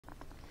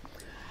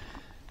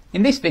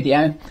In this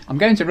video, I'm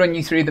going to run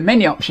you through the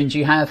menu options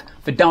you have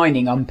for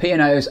dining on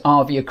P&O's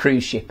Arvia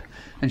cruise ship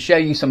and show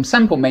you some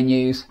sample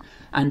menus,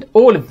 and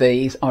all of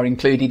these are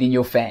included in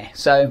your fare.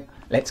 So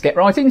let's get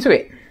right into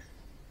it.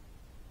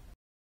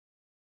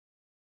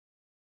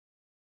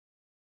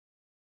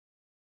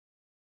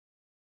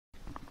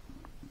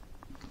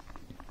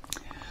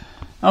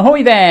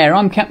 Ahoy there,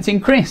 I'm Captain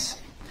Chris.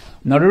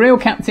 Not a real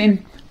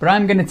captain, but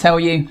I'm going to tell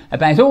you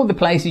about all the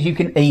places you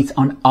can eat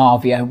on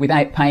Arvia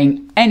without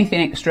paying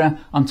anything extra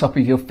on top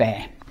of your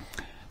fare.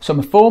 Some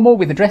are formal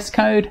with a dress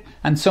code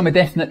and some are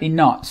definitely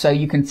not, so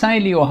you can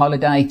tailor your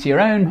holiday to your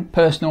own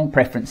personal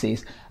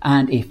preferences.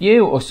 And if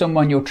you or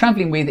someone you're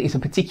travelling with is a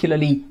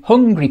particularly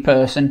hungry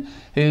person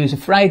who's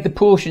afraid the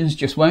portions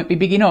just won't be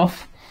big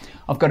enough,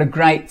 I've got a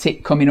great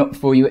tip coming up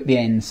for you at the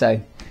end,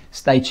 so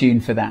stay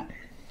tuned for that.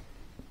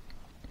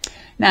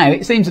 Now,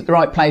 it seems that the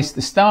right place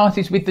to start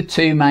is with the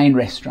two main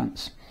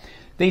restaurants.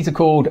 These are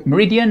called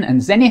Meridian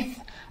and Zenith,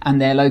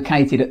 and they're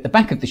located at the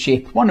back of the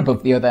ship, one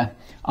above the other,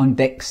 on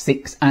decks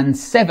 6 and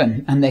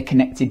 7, and they're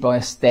connected by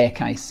a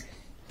staircase.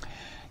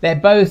 They're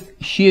both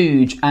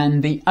huge,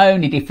 and the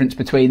only difference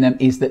between them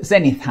is that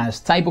Zenith has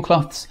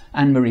tablecloths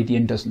and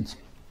Meridian doesn't.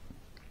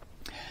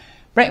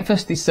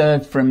 Breakfast is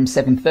served from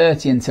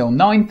 7:30 until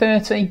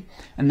 9:30,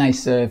 and they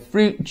serve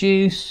fruit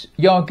juice,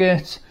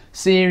 yoghurt,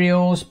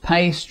 cereals,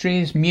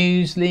 pastries,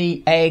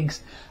 muesli,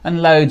 eggs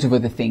and loads of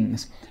other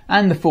things,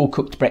 and the full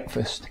cooked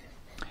breakfast.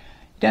 You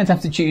don't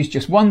have to choose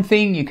just one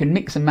thing, you can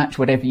mix and match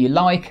whatever you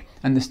like,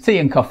 and there's tea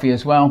and coffee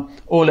as well,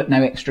 all at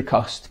no extra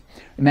cost.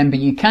 Remember,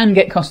 you can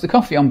get Costa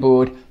coffee on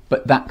board,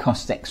 but that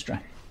costs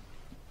extra.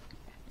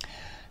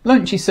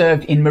 Lunch is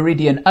served in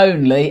Meridian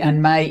only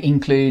and may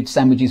include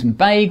sandwiches and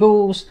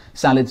bagels,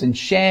 salads and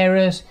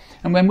sharers,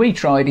 and when we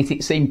tried it,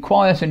 it seemed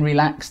quiet and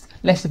relaxed,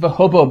 less of a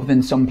hubbub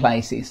than some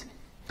places.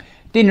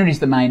 Dinner is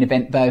the main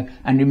event though,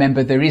 and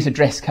remember there is a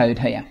dress code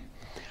here.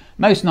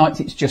 Most nights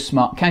it's just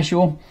smart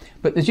casual,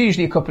 but there's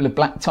usually a couple of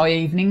black tie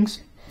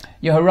evenings.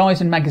 Your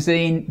Horizon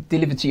magazine,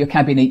 delivered to your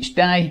cabin each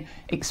day,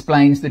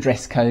 explains the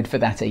dress code for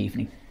that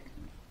evening.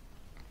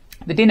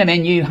 The dinner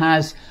menu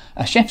has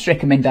a chef's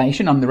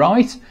recommendation on the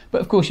right,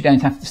 but of course you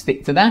don't have to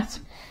stick to that.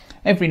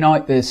 Every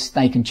night there's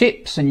steak and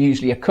chips and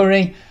usually a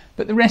curry,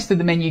 but the rest of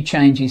the menu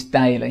changes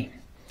daily.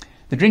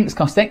 The drinks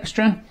cost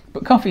extra,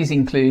 but coffee is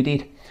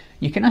included.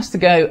 You can ask to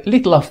go a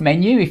little off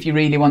menu if you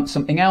really want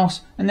something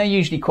else, and they're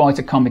usually quite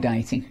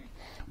accommodating.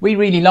 We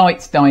really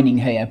liked dining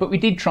here, but we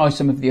did try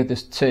some of the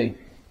others too.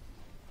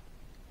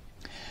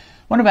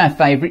 One of our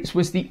favourites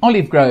was the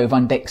Olive Grove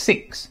on deck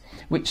 6,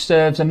 which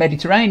serves a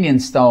Mediterranean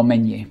style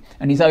menu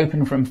and is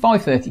open from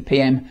 5:30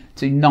 p.m.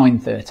 to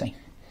 9:30.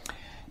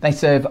 They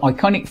serve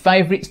iconic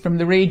favourites from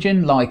the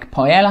region like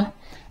paella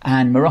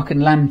and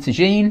Moroccan lamb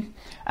tagine,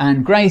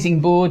 and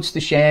grazing boards to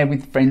share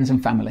with friends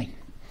and family.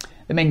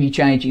 The menu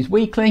changes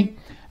weekly,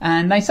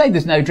 and they say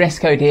there's no dress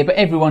code here, but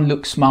everyone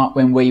looked smart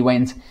when we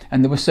went,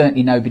 and there was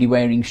certainly nobody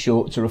wearing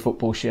shorts or a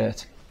football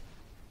shirt.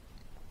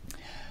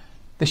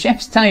 The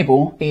chef's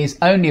table is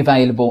only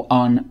available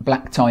on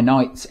black tie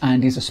nights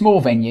and is a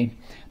small venue.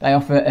 They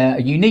offer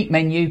a unique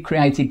menu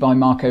created by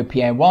Marco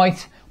Pierre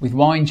White with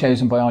wine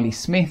chosen by Ollie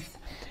Smith,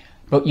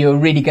 but you're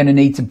really going to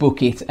need to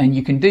book it, and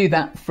you can do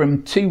that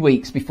from 2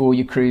 weeks before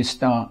your cruise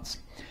starts.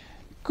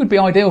 Could be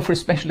ideal for a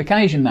special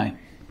occasion though.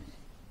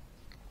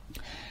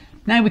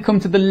 Now we come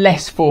to the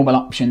less formal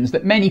options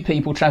that many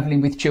people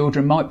travelling with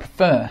children might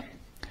prefer.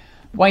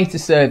 Waiter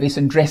service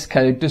and dress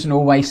code doesn't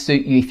always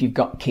suit you if you've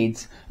got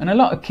kids, and a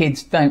lot of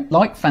kids don't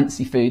like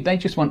fancy food, they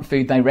just want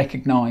food they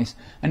recognise,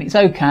 and it's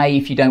okay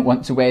if you don't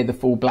want to wear the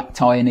full black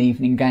tie and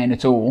evening gown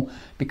at all,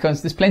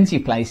 because there's plenty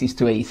of places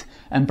to eat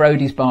and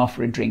Brodie's Bar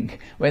for a drink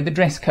where the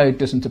dress code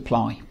doesn't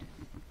apply.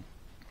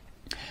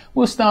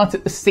 We'll start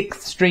at the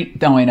 6th Street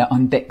Diner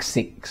on deck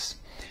 6.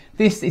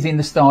 This is in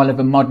the style of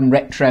a modern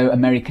retro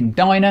American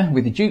diner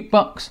with a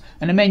jukebox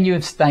and a menu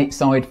of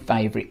stateside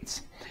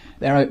favourites.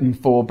 They're open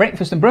for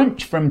breakfast and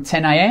brunch from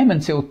 10 a.m.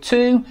 until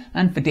 2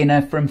 and for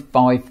dinner from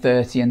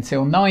 5:30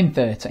 until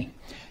 9:30.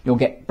 You'll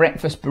get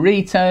breakfast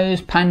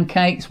burritos,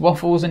 pancakes,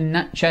 waffles and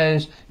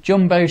nachos,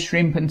 jumbo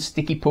shrimp and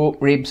sticky pork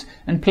ribs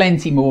and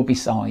plenty more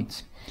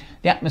besides.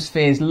 The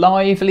atmosphere is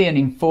lively and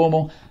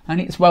informal,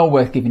 and it's well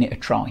worth giving it a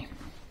try.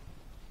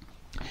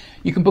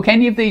 You can book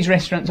any of these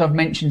restaurants I've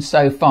mentioned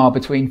so far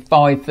between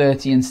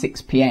 5:30 and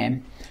 6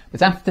 p.m,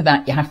 but after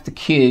that you have to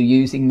queue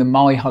using the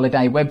My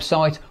Holiday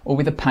website or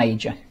with a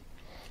pager.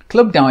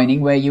 Club dining,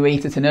 where you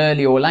eat at an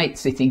early or late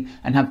sitting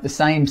and have the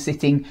same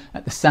sitting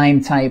at the same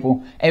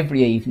table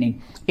every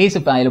evening, is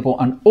available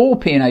on all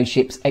P&O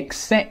ships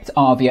except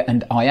Arvia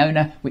and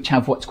Iona, which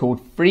have what's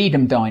called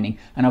freedom dining,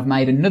 and I've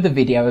made another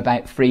video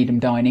about freedom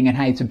dining and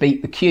how to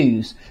beat the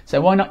queues,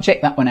 so why not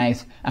check that one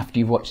out after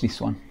you've watched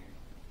this one.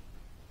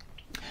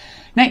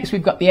 Next,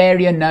 we've got the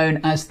area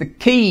known as the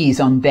Quays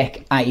on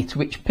deck 8,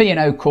 which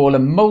P&O call a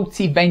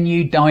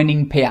multi-venue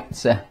dining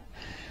piazza.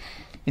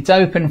 It's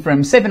open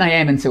from 7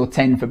 a.m. until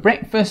 10 for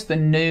breakfast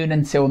and noon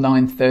until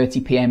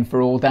 9:30 p.m.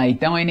 for all day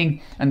dining,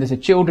 and there's a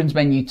children's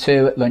menu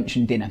too at lunch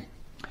and dinner.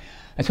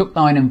 There's hook,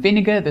 line and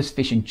vinegar, there's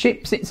fish and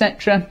chips,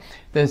 etc.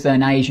 There's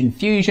an Asian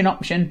fusion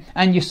option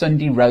and your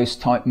Sunday roast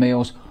type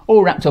meals,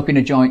 all wrapped up in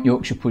a giant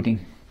Yorkshire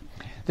pudding.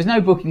 There's no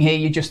booking here,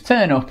 you just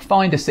turn up,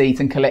 find a seat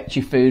and collect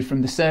your food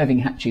from the serving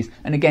hatches,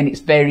 and again it's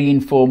very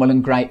informal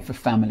and great for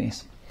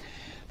families.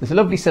 There's a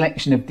lovely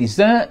selection of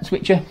desserts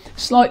which are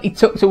slightly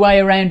tucked away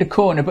around a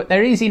corner, but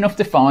there is enough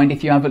to find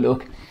if you have a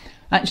look.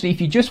 Actually, if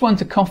you just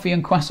want a coffee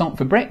and croissant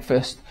for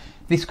breakfast,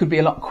 this could be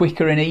a lot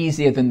quicker and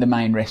easier than the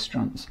main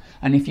restaurants.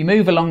 And if you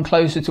move along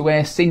closer to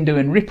where Cinder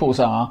and Ripples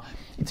are,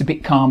 it's a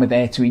bit calmer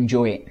there to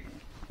enjoy it.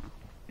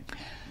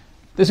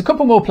 There's a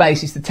couple more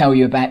places to tell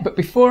you about, but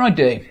before I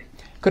do,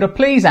 could I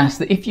please ask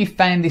that if you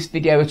found this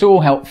video at all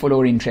helpful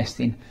or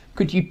interesting,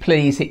 could you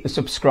please hit the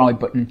subscribe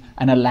button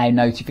and allow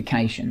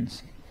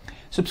notifications?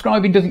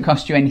 Subscribing doesn't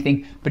cost you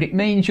anything, but it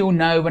means you'll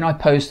know when I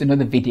post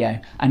another video,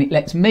 and it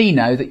lets me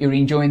know that you're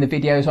enjoying the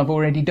videos I've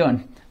already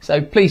done.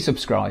 So please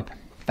subscribe.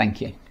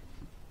 Thank you.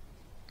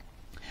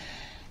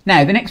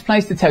 Now, the next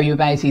place to tell you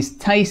about is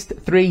Taste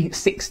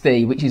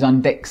 360, which is on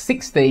deck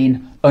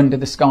 16 under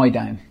the Sky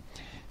Dome.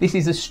 This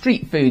is a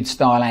street food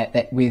style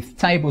outlet with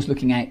tables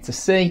looking out to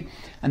sea,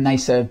 and they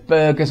serve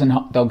burgers and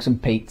hot dogs and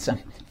pizza.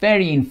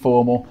 Very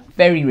informal,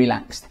 very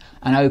relaxed,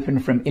 and open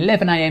from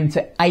 11 AM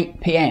to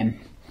 8 PM.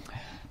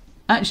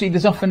 Actually,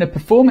 there's often a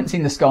performance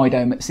in the Sky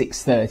Dome at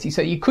 6:30,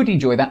 so you could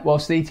enjoy that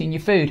whilst eating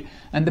your food.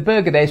 And the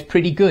burger there is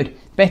pretty good,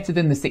 better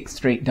than the 6th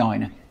Street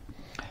Diner.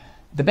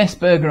 The best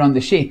burger on the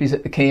ship is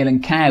at the Keel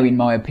and Cow, in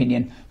my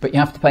opinion, but you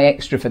have to pay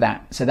extra for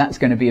that, so that's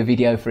going to be a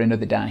video for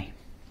another day.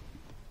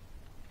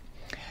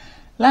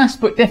 Last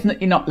but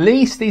definitely not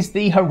least is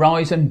the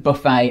Horizon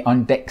Buffet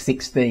on deck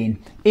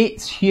 16.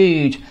 It's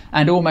huge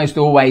and almost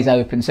always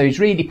open, so it's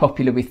really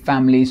popular with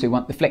families who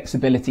want the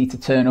flexibility to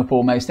turn up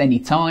almost any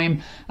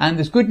time. And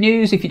there's good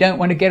news if you don't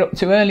want to get up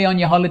too early on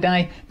your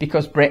holiday,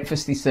 because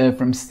breakfast is served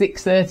from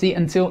 6:30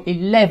 until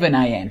 11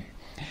 AM.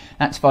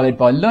 That's followed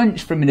by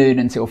lunch from noon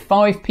until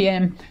 5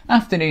 PM,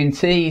 afternoon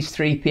tea is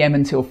 3 PM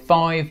until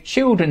 5,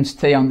 children's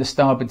tea on the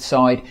starboard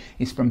side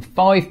is from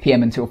 5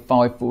 PM until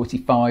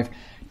 5:45,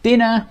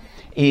 dinner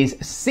is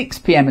 6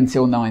 PM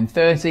until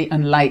 9:30,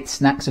 and late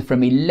snacks are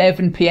from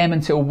 11 PM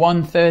until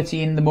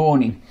 1:30 in the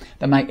morning.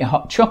 They make you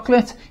hot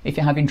chocolate if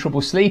you're having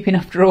trouble sleeping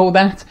after all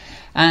that,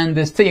 and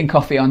there's tea and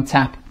coffee on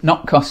tap,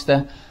 not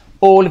Costa,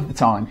 all of the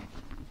time.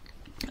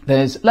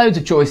 There's loads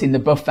of choice in the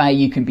buffet.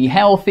 You can be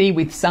healthy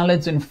with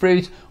salads and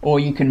fruit,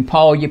 or you can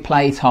pile your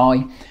plate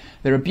high.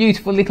 There are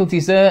beautiful little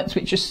desserts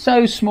which are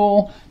so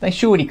small they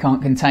surely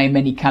can't contain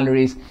many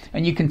calories,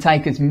 and you can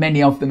take as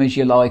many of them as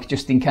you like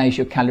just in case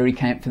your calorie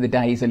count for the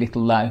day is a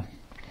little low.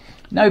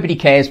 Nobody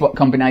cares what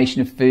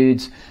combination of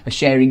foods are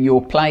sharing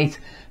your plate.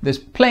 There's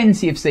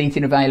plenty of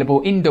seating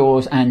available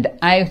indoors and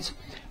out.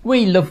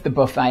 We love the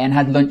buffet and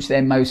had lunch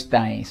there most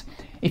days.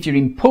 If you're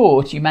in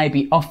port, you may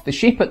be off the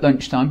ship at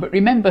lunchtime, but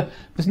remember,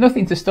 there's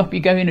nothing to stop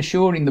you going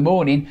ashore in the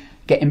morning,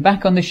 getting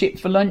back on the ship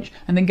for lunch,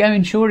 and then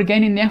going ashore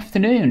again in the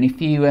afternoon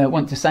if you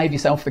want to save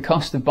yourself the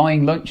cost of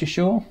buying lunch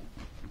ashore.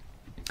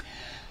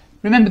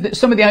 Remember that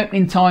some of the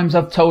opening times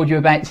I've told you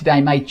about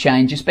today may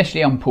change,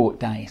 especially on port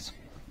days.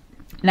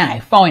 Now,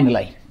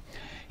 finally,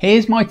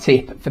 here's my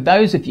tip for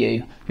those of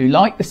you who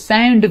like the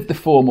sound of the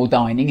formal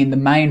dining in the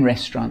main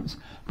restaurants,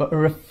 but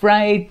are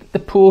afraid the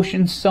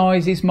portion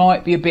sizes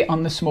might be a bit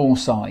on the small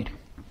side.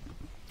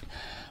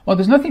 Well,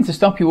 there's nothing to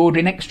stop you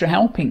ordering extra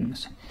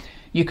helpings.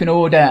 You can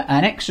order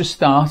an extra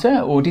starter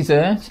or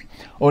dessert,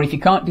 or if you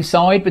can't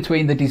decide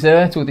between the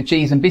dessert or the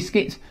cheese and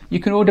biscuits,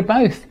 you can order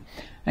both.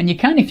 And you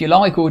can, if you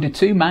like, order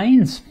 2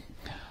 mains.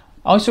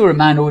 I saw a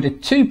man order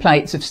 2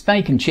 plates of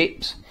steak and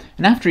chips,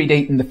 and after he'd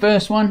eaten the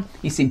first one,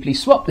 he simply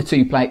swapped the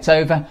 2 plates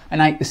over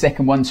and ate the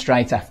second one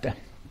straight after.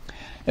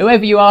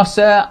 Whoever you are,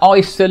 sir,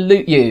 I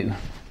salute you.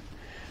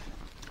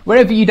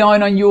 Wherever you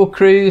dine on your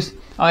cruise,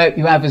 I hope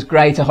you have as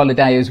great a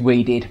holiday as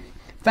we did.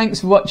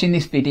 Thanks for watching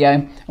this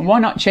video, and why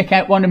not check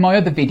out one of my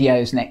other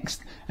videos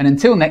next? And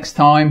until next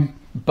time,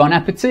 bon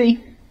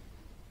appetit!